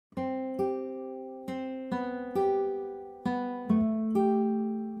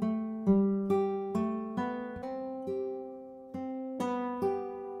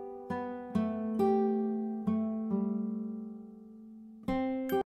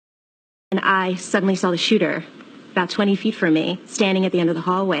And I suddenly saw the shooter about 20 feet from me, standing at the end of the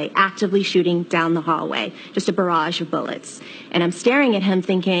hallway, actively shooting down the hallway, just a barrage of bullets. And I'm staring at him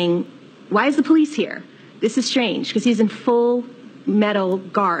thinking, why is the police here? This is strange, because he's in full metal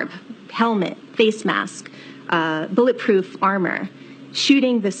garb, helmet, face mask, bulletproof armor,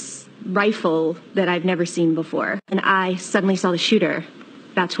 shooting this rifle that I've never seen before. And I suddenly saw the shooter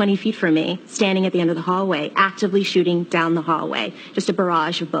about 20 feet from me, standing at the end of the hallway, actively shooting down the hallway, just a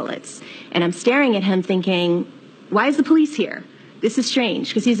barrage of bullets. And I'm staring at him thinking, why is the police here? This is strange,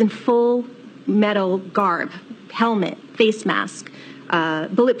 because he's in full metal garb, helmet, face mask,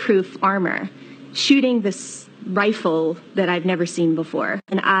 bulletproof armor, shooting this rifle that I've never seen before.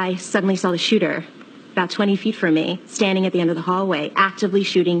 And I suddenly saw the shooter about 20 feet from me, standing at the end of the hallway, actively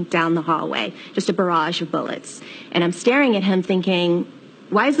shooting down the hallway, just a barrage of bullets. And I'm staring at him thinking,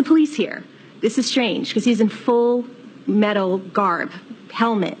 why is the police here? This is strange, because he's in full metal garb,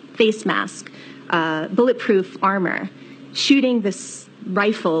 helmet, face mask, bulletproof armor, shooting this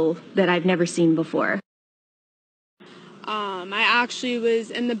rifle that I've never seen before. I actually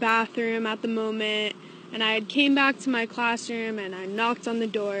was in the bathroom at the moment, and I came back to my classroom and I knocked on the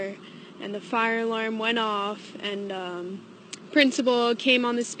door, and the fire alarm went off, and principal came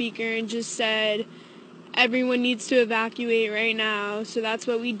on the speaker and just said, everyone needs to evacuate right now. So that's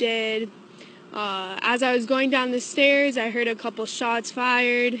what we did. As I was going down the stairs, I heard a couple shots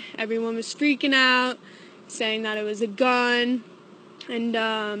fired. Everyone was freaking out, saying that it was a gun. And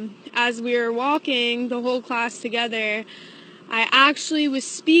as we were walking, the whole class together, I actually was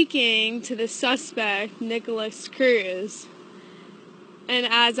speaking to the suspect, Nicholas Cruz. And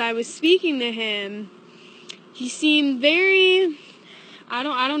as I was speaking to him, he seemed very, I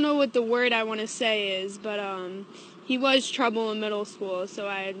don't know what the word I want to say is, but he was trouble in middle school, so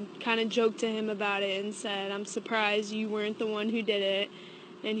I kind of joked to him about it and said, I'm surprised you weren't the one who did it.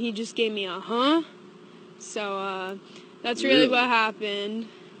 And he just gave me a huh. So that's really what happened.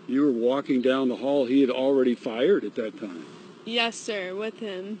 You were walking down the hall. He had already fired at that time. Yes, sir, with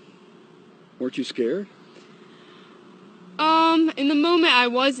him. Weren't you scared? In the moment I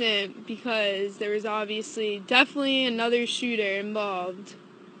wasn't, because there was definitely another shooter involved,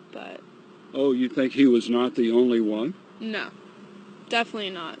 but... Oh, you think he was not the only one? No, definitely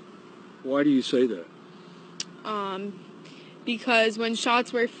not. Why do you say that? Because when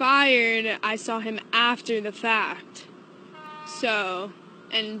shots were fired, I saw him after the fact. So,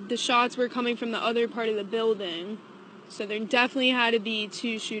 and the shots were coming from the other part of the building. So there definitely had to be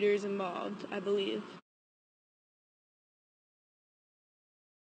two shooters involved, I believe.